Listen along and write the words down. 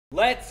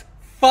Let's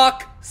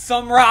fuck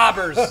some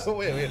robbers.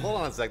 Wait, hold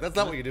on a sec. That's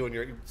not what you do when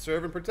you're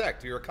serve and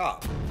protect. You're a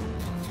cop.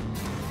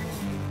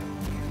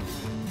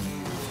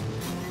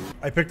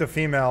 I picked a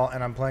female,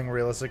 and I'm playing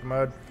realistic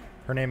mode.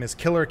 Her name is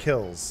Killer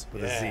Kills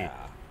with a Z.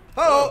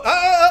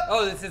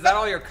 Oh, is that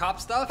all your cop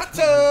stuff?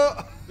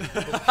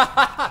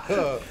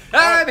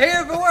 I'm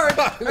here for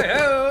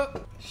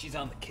work. She's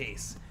on the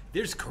case.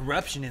 There's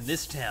corruption in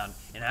this town,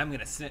 and I'm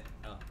gonna sit.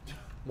 Oh.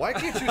 Why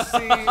can't you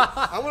see?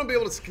 I want to be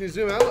able to. Can you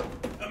zoom out?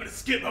 I'm gonna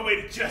skip my way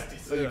to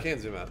justice. Oh, you can't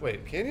zoom out.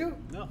 Wait, can you?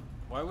 No.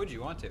 Why would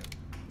you want to?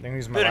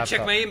 Use my Better laptop.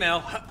 check my email.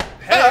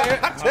 Hey,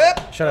 hot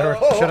tip. Should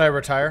I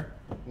retire?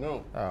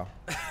 No. Oh.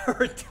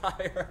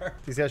 Retire.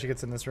 Do you see how she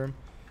gets in this room?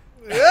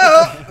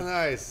 Yeah.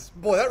 Nice.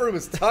 Boy, that room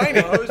is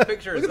tiny. Whose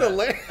picture is Look at the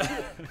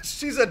land.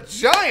 She's a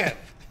giant.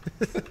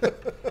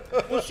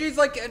 Well, she's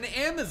like an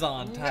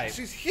Amazon type.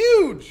 She's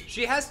huge.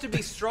 She has to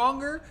be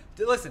stronger.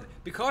 Listen,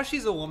 because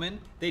she's a woman,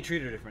 they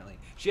treat her differently.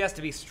 She has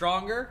to be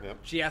stronger. Yep.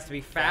 She has to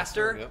be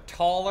faster, Yep.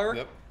 taller,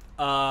 Yep.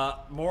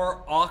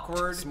 more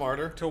awkward,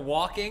 Smarter. to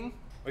walking.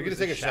 Are you gonna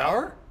take a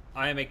shower?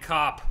 I am a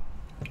cop.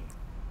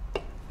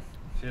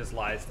 She just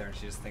lies there and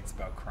she just thinks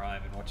about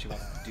crime and what she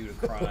wants to do to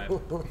crime.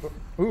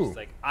 Ooh. She's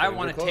like, I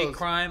want to clothes. take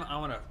crime. I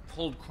want to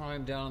hold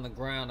crime down on the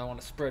ground. I want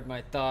to spread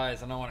my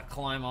thighs and I want to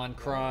climb on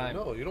crime.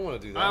 No, you don't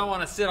want to do that. I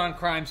want to sit on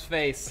crime's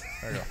face.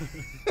 There you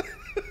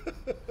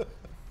go.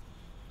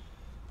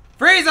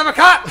 Freeze! I'm a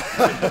cop.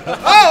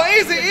 Oh,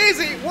 easy,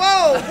 easy.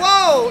 Whoa.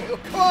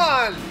 Come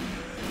on.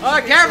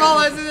 Careful!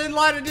 This is in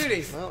line of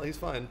duty. Well, he's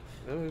fine.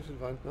 No, he's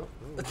fine. No,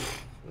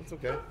 that's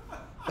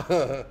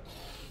okay.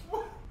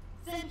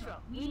 Central,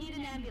 we need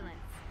an ambulance.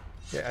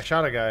 Yeah, I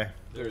shot a guy.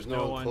 There's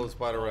no one. close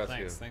by to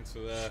rescue. Thanks for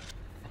the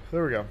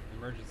There we go.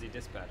 emergency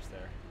dispatch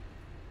there.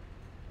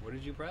 What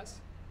did you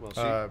press?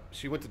 Well,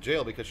 she went to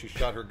jail because she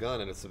shot her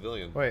gun at a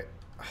civilian. Wait.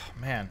 Oh,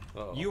 man.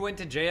 Uh-oh. You went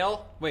to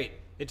jail? Wait,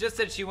 it just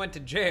said she went to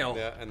jail.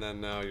 Yeah, and then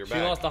now you're She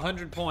back. lost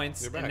 100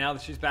 points, You're and back. now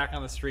she's back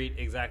on the street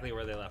exactly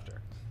where they left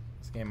her.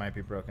 This game might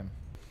be broken.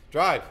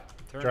 Drive.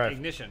 Turn Drive.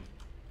 ignition.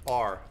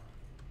 R.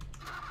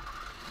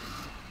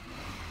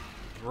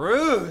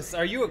 Bruce,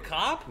 are you a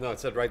cop? No, it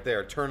said right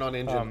there. Turn on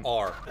engine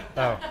R.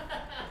 Oh.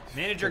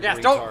 Manage your Retard. gas.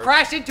 Don't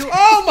crash into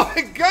Oh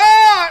my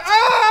God!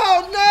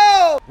 Oh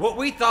no! What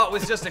we thought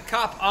was just a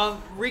cop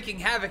on wreaking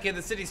havoc in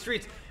the city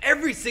streets.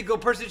 Every single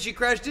person she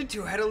crashed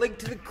into had a link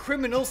to the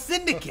criminal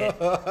syndicate.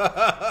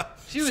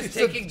 She was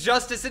taking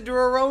justice into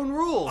her own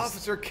rules.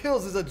 Officer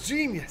Kills is a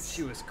genius.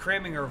 She was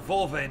cramming her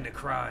vulva into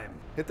crime.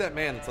 Hit that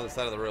man that's on the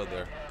side of the road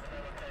there.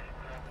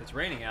 It's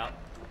raining out.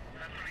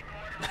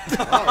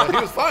 Oh, he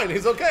was fine.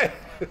 He's okay.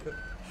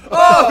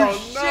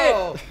 Oh,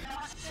 no!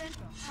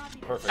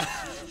 Perfect.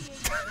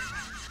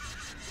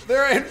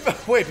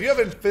 Wait, do you have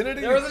infinity?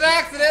 There was an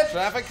accident.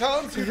 Traffic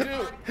cones? You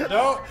do.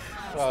 No.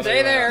 Oh, Stay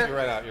you're there. You're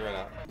right out. You're right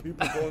out.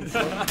 People going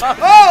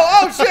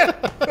oh shit!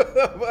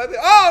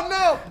 Oh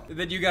no!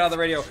 Then you got on the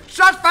radio.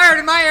 Shots fired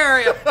in my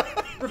area.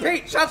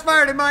 Repeat. Shots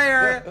fired in my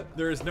area.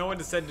 There is no one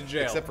to send to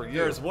jail. Except for you.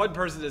 There is one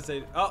person to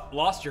say, "Oh,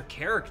 lost your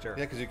character."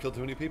 Yeah, because you killed too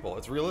many people.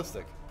 It's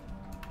realistic.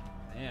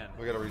 Man.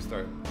 We gotta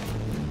restart.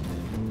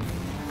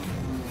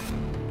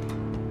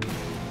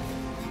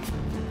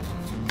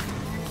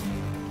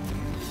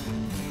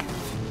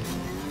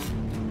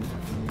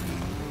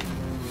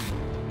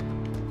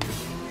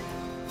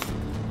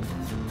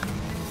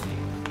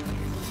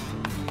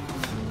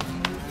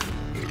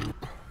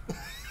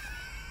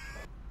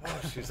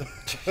 She's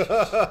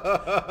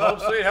Home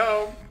sweet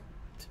home.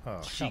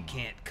 Oh, She come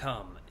can't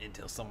come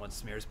until someone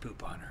smears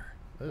poop on her.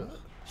 on. Ugh.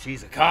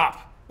 She's a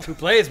cop who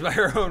plays by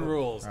her own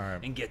rules All right.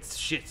 and gets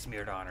shit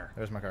smeared on her.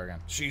 There's my car again.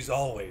 She's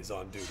always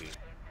on duty.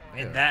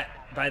 And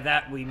by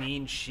that we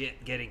mean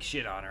shit, getting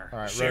shit on her. All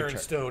right, road Sharon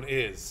trip. Stone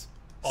is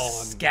on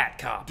Scat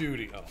cop.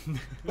 duty. Oh.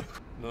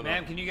 No,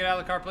 Ma'am, can you get out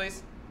of the car,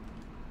 please?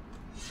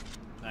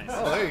 Nice.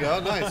 Oh, there you go.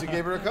 Nice. You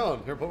gave her a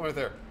cone. Here, put one right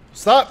there.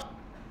 Stop!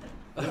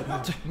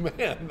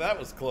 Man, that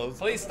was close.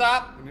 Please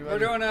stop. you We're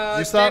doing a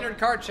You stop. standard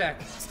car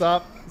check.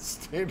 Stop.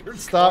 Standard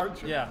Stop.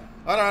 card. Yeah.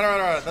 All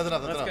right. That's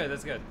enough. That's good.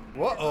 That's good.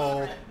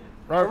 Whoa.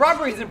 A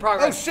robbery's in Oh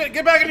progress. shit!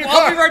 Get back in your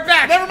I'll car. be right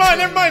back. Never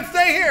mind.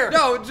 Stay here.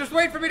 No, just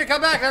wait for me to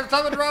come back. I'm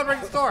talking to robbery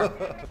the store.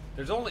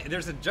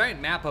 There's a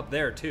giant map up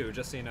there too,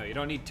 just so you know. You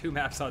don't need two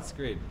maps on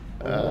screen.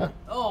 Oh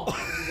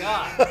my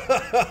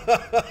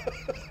god.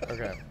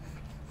 Okay.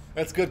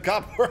 That's good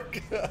cop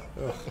work.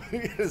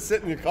 You just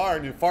sit in your car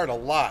and you fart a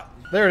lot.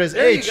 There it is.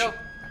 There H. you go.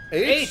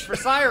 H? H for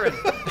siren.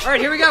 All right,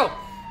 here we go.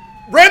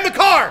 Ram the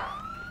car.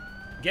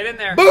 Get in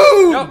there.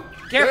 Boom. No,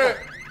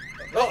 careful.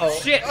 Uh-oh.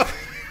 Shit.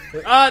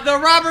 The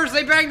robbers,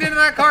 they banged into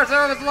that car, so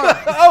on the floor.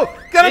 Oh,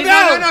 get him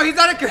down. No, he's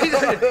on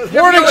a...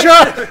 Warning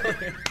shot!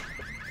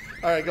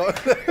 All right, go.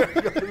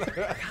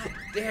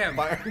 Damn.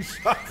 Firing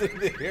shots in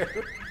the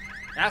air.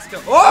 Ask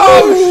him.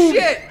 Oh,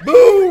 shit.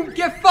 Boom.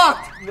 Get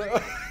fucked.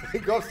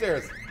 Go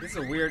upstairs. This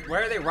is weird.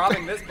 Why are they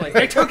robbing this place?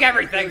 They took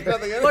everything. There's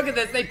nothing in it. Look at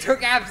this. They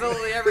took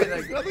absolutely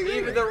everything. nothing in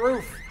Even it. the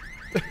roof.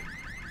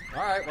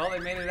 All right, well, they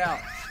made it out.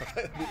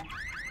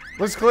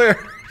 Looks clear.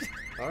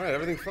 All right,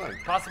 everything's fine.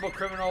 Possible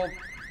criminal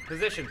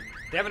position.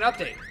 They have an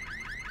update.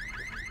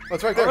 Oh,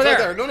 it's right there. Over It's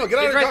there. right there. No, get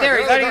out He's of the right car. there.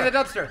 Get He's out of hiding in the the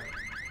dumpster.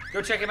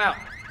 Go check him out.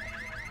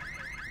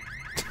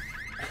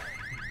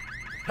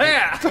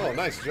 Yeah. car. Oh,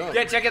 nice jump.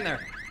 Yeah, check in there.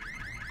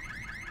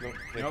 Nope,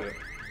 can't Nope. do it.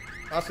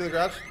 Oscar the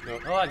garage? No.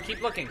 Hold on,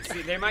 keep looking.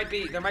 See, there might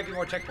be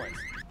more checkpoints.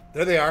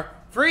 There they are.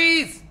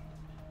 Freeze!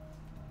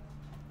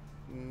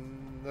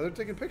 No, they're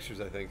taking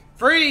pictures, I think.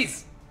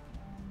 Freeze!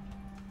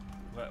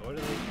 What are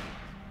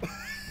they?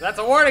 That's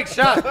a warning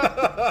shot.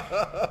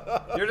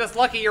 You're just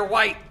lucky you're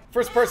white.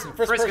 First person.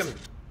 First Frisk person. him.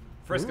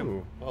 Frisk him.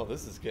 Ooh. Oh,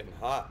 this is getting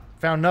hot.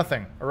 Found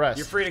nothing. Arrest.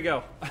 You're free to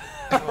go.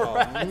 Oh,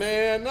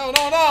 man. No.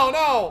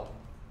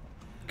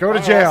 Go to All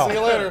right, jail. see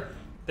you later.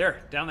 There,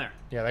 down there.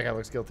 Yeah, that guy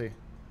looks guilty.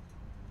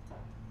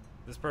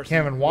 This person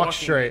Can't even walk walking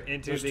straight.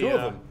 into There's the, two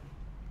of them.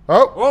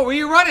 Oh, Whoa, where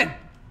you running?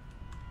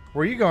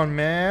 where you going,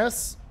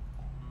 miss?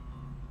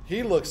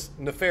 He looks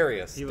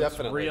nefarious. He looks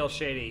definitely. real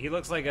shady. He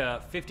looks like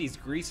a 50s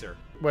greaser.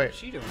 Wait. What's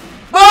she doing?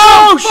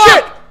 Oh,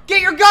 shit!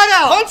 Get your gun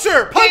out! Punch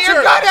her! Punch Get your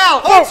her! gun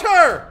out! Punch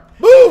her!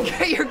 Move!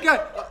 Get your gun!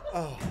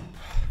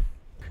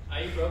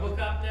 Are you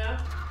RoboCop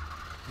now?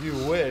 You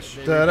wish.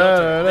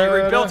 They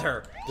rebuilt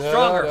her.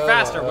 Stronger,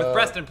 faster, with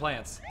breast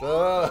implants. In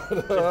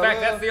In fact,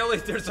 that's the only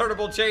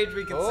discernible change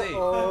we can see.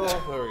 Oh,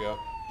 there we go.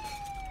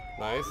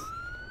 Nice.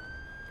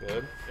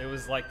 Good. It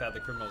was like that. The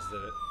criminals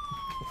did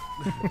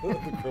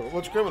it.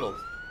 Which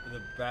criminals?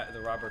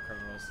 The robber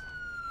criminals.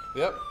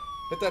 Yep.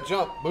 Hit that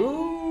jump.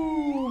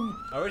 Boom!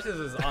 I wish this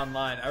was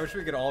online. I wish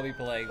we could all be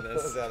playing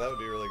this. Yeah, that would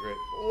be really great.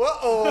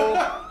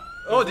 Whoa!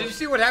 Oh, did you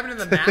see what happened in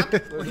the map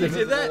when you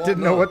did that?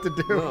 Didn't know what to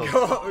do.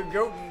 No.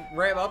 Go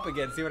ram up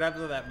again. See what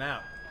happens on that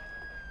map.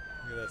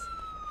 Look at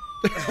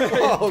this.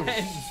 Oh,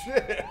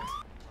 shit!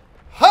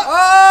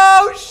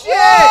 Oh shit!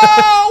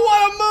 Oh,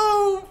 what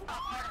a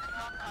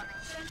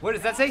move! What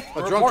does that say?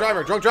 A drunk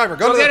driver. Go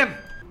Go to get the- him.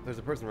 There's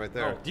a person right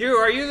there.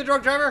 Are you the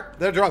drunk driver?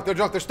 They're drunk.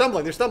 They're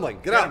stumbling.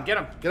 Get out. Get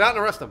 'em. Get out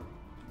and arrest them.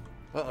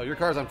 Uh-oh, your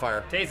car's on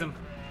fire. Tase him.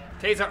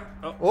 Tase her.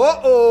 Oh.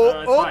 Uh-oh.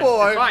 It's Oh, fine.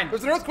 boy. It's fine.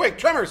 There's an earthquake.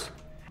 Tremors.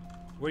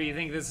 What do you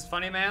think? This is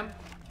funny, ma'am?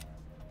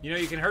 You know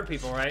you can hurt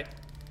people, right?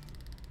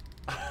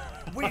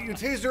 Wait, you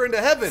tased her into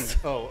heaven.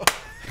 Oh.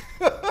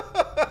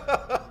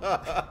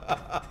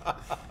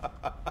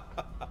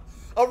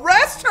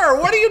 Arrest her!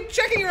 What are you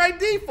checking your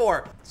ID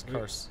for? This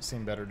car's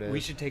seen better days. We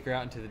should take her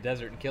out into the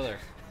desert and kill her.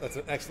 That's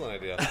an excellent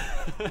idea.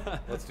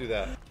 Let's do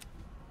that.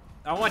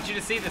 I want you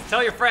to see this.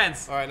 Tell your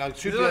friends. All right, now This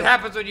shoot is the what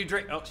happens when you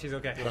drink. Oh, she's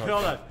okay.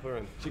 Hold on. Put her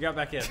in. She got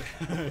back in.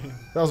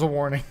 That was a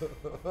warning.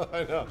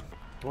 I know.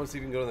 I want to see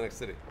if you can go to the next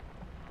city.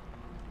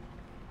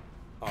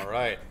 All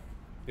right.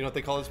 You know what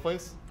they call this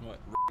place? What?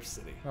 Rape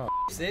City.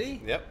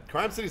 City? Yep.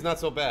 Crime City's not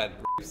so bad.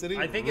 Rape City,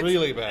 I think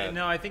really it's bad.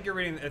 No, I think you're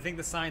reading. I think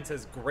the sign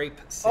says Grape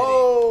City.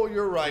 Oh,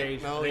 you're right.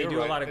 They- no, they you're do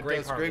a right. lot of It grape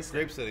does. harvesting.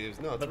 Grape City is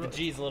no. It's But a the real,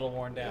 G's a little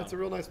worn yeah, down. it's a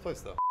real nice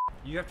place though.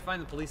 You have to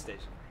find the police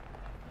station.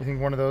 You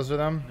think one of those are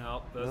them?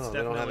 No, that's No, they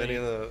definitely. don't have any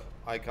of the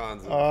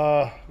icons.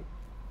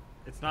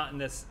 It's not in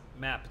this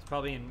map. It's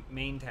probably in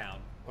Main Town.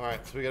 All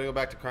right, so we gotta go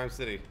back to Crime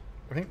City.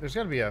 I think there's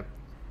got to be a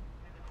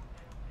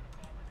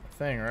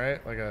thing,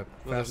 right? Like a.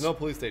 No, there's no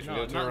police station.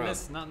 No, we gotta not turn in around.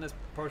 this. Not in this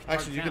portion.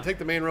 Actually, you can take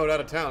the main road out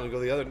of town and go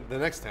the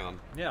next town.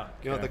 Yeah.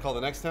 You know what they call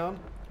the next town?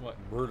 What?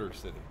 Murder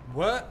City.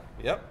 What?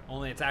 Yep.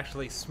 Only it's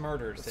actually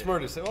Smurder City.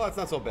 Smurder City. Well, that's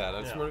not so bad.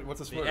 That's Yeah. Smurder.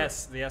 What's a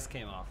Smurder? The S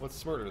came off.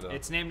 What's Smurder though?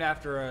 It's named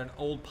after an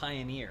old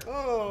pioneer.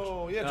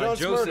 Oh, yeah, John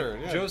Joseph,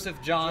 Smurder. Yeah.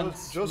 Joseph John.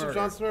 Joseph Smurder.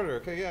 John Smurder.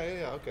 Okay,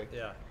 yeah, okay.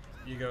 Yeah.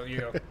 You go.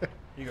 You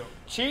go.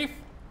 Chief,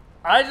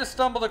 I just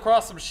stumbled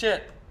across some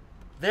shit.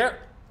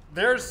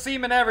 There's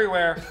semen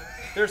everywhere.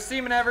 There's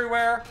semen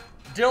everywhere.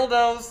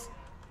 Dildos.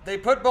 They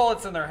put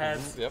bullets in their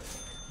heads. Yep.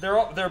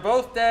 They're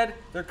both dead.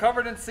 They're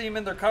covered in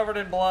semen. They're covered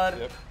in blood.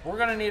 Yep. We're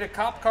gonna need a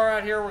cop car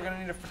out here. We're gonna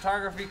need a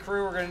photography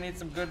crew. We're gonna need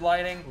some good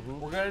lighting.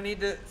 We're gonna need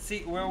to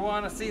see. We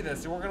want to see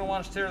this. We're gonna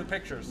want to share the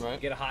pictures.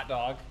 Right. Get a hot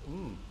dog,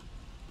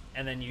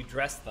 and then you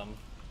dress them,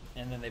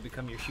 and then they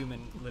become your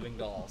human living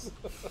dolls.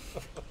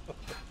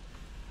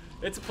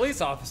 It's a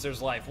police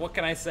officer's life. What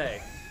can I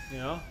say? You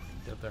know,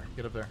 Get up there.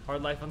 Get up there.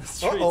 hard life on the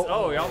streets. Uh-oh.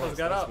 Oh, he almost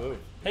got Nice up. move.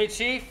 Hey,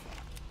 Chief,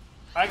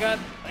 I got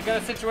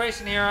a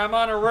situation here. I'm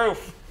on a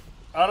roof.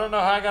 I don't know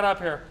how I got up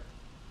here.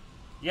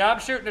 Yeah, I'm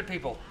shooting at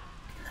people.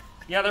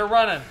 Yeah, they're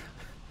running.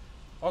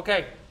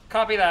 Okay,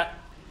 copy that.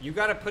 You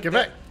gotta put. Get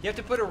back. You have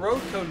to put a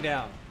road cone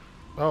down.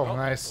 Oh,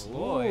 nice.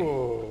 Boy,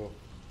 Oh.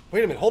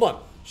 Wait a minute. Hold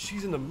on.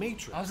 She's in the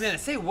Matrix. I was gonna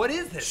say, what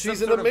is this? She's Some in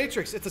the sort of-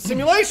 Matrix. It's a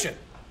simulation.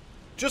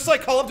 Just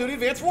like Call of Duty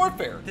Advanced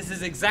Warfare. This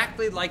is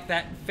exactly like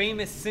that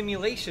famous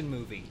simulation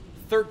movie,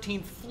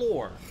 13th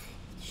Floor.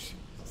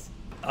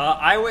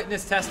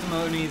 Eyewitness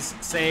testimonies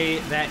say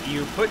that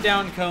you put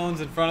down cones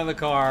in front of the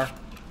car,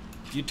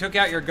 you took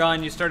out your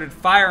gun, you started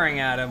firing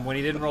at him when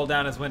he didn't roll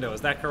down his window.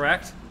 Is that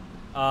correct?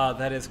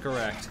 That is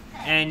correct.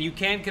 And you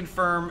can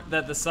confirm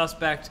that the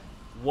suspect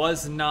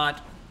was not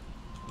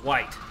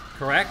white,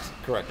 correct?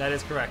 Correct. That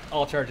is correct.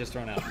 All charges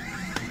thrown out.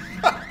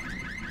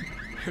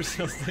 They're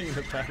still sitting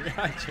the back.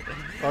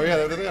 Oh yeah,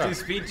 there they are. Do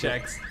speed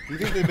checks. Do you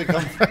think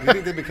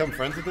they become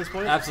friends at this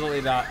point?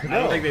 Absolutely not. I No.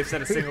 don't think they've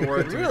said a single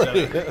word to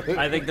Really? each other.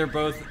 I think they're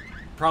both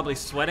probably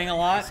sweating a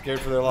lot. Scared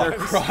for their They're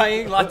lives.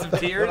 crying, lots of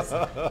tears.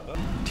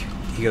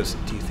 He goes,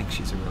 "Do you think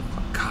she's a real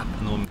cop?"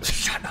 And the woman goes,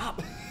 "Shut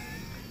up!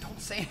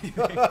 Don't say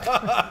anything."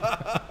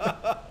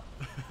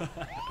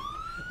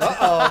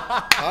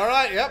 All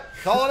right, yep,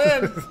 call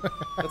it in.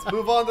 Let's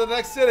move on to the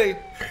next city.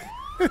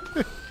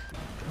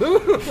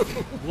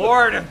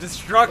 Lord of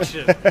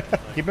Destruction.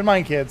 Keep in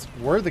mind, kids,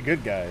 we're the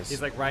good guys.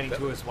 He's like writing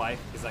to his wife.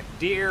 He's like,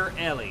 "Dear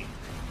Ellie,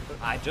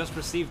 I just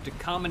received a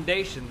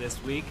commendation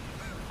this week.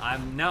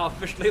 I'm now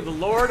officially the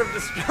Lord of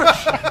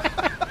Destruction."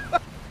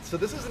 So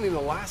this isn't even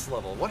the last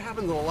level. What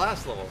happened to the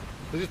last level?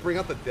 They just bring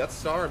out the Death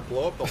Star and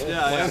blow up the whole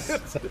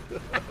planet?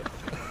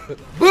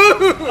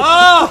 Boom!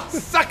 Oh!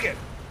 Suck it!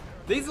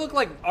 These look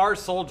like our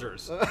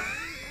soldiers.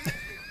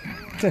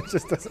 It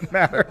just doesn't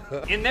matter.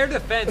 In their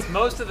defense,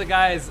 most of the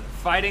guys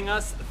fighting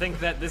us think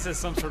that this is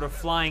some sort of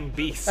flying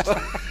beast.